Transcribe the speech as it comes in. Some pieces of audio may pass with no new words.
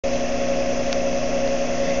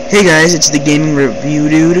Hey guys, it's the Gaming Review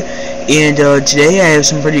Dude, and today I have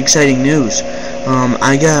some pretty exciting news.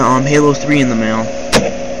 I got Halo 3 in the mail.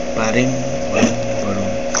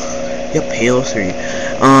 Yep, Halo 3.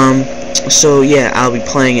 So yeah, I'll be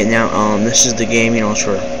playing it now. This is the game, it's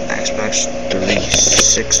for Xbox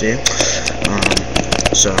 360.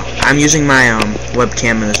 So I'm using my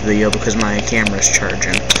webcam in this video because my camera's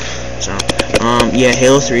charging. So yeah,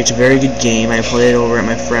 Halo 3, it's a very good game. I played it over at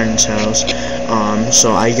my friend's house.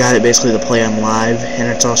 So I got it basically to play on live, and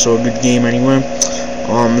it's also a good game anyway.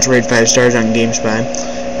 It's rated 5 stars on GameSpy.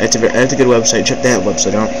 That's a good website. Check that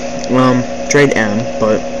website out. It's rated M,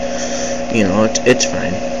 but it's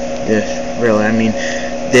fine. Yeah, really.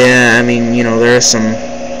 There are some,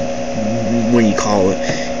 what do you call it,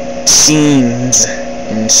 scenes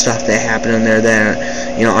and stuff that happen in there that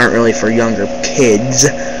aren't really for younger kids,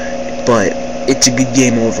 but it's a good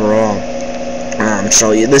game overall.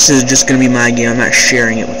 So yeah, this is just gonna be my game. I'm not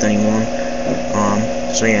sharing it with anyone.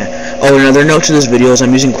 So yeah. Oh, another note to this video is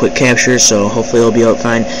I'm using quick capture, so hopefully it'll be out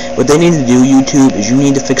fine. What they need to do, YouTube, is you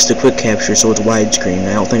need to fix the quick capture so it's widescreen.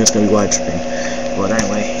 I don't think it's gonna be widescreen. But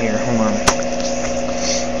anyway, here, hold on.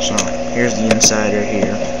 So here's the inside right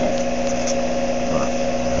here.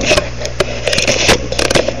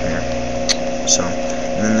 So,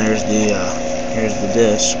 and then there's the here's the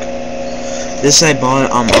disc. This I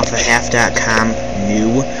bought off of half.com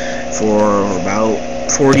new for about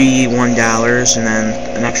 $41, and then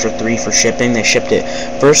an extra $3 for shipping. They shipped it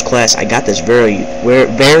first class. I got this very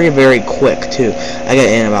quick too. I got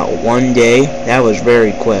it in about 1 day. That was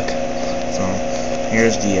very quick. So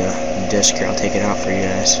here's the disc here. I'll take it out for you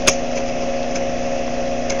guys.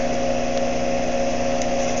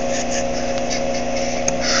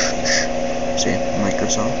 See,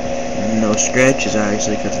 Microsoft. No scratches,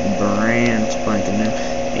 obviously, because the brand is blank new.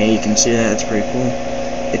 Yeah, you can see that. It's pretty cool.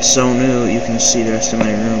 It's so new, you can see the rest of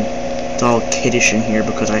my room. It's all kiddish in here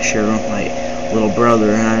because I share a room with my little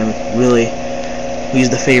brother, and he's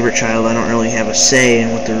the favorite child. I don't really have a say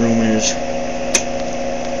in what the room is.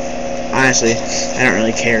 Honestly, I don't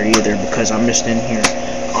really care either because I'm just in here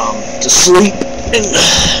to sleep. And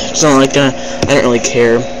it's not like I don't really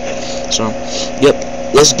care. So, yep.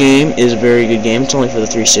 This game is a very good game. It's only for the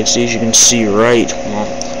 360, as you can see right. Well,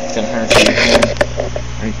 it's kind of hard to see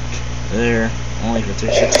right there. Only for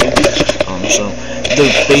 360. So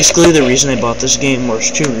basically the reason I bought this game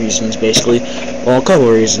was two reasons, basically. Well, a couple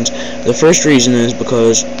of reasons. The first reason is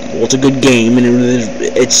because, well, it's a good game, and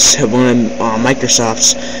it's one of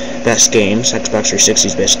Microsoft's best games, Xbox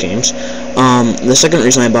 360's best games. The second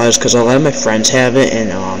reason I bought it is because a lot of my friends have it,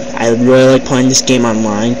 and I really like playing this game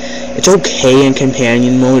online. It's okay in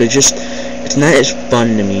companion mode. It's not as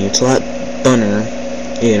fun to me. It's a lot funner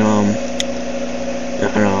in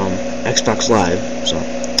Xbox Live. So,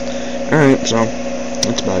 alright, so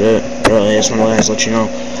that's about it. Really, I just want to let you know.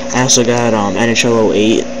 I also got NHL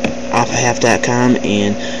 08 off of half.com,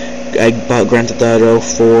 and I bought Grand Theft Auto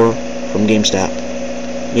 4 from GameStop.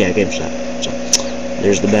 Yeah, GameStop. So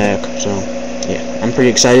there's the back. So yeah, I'm pretty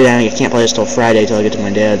excited. I can't play this till Friday till I get to my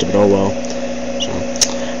dad's, but oh well. So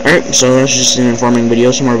alright, so that's just an informing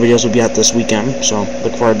video. Some more videos will be out this weekend, so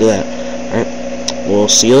look forward to that. Alright, we'll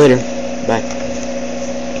see you later. Bye.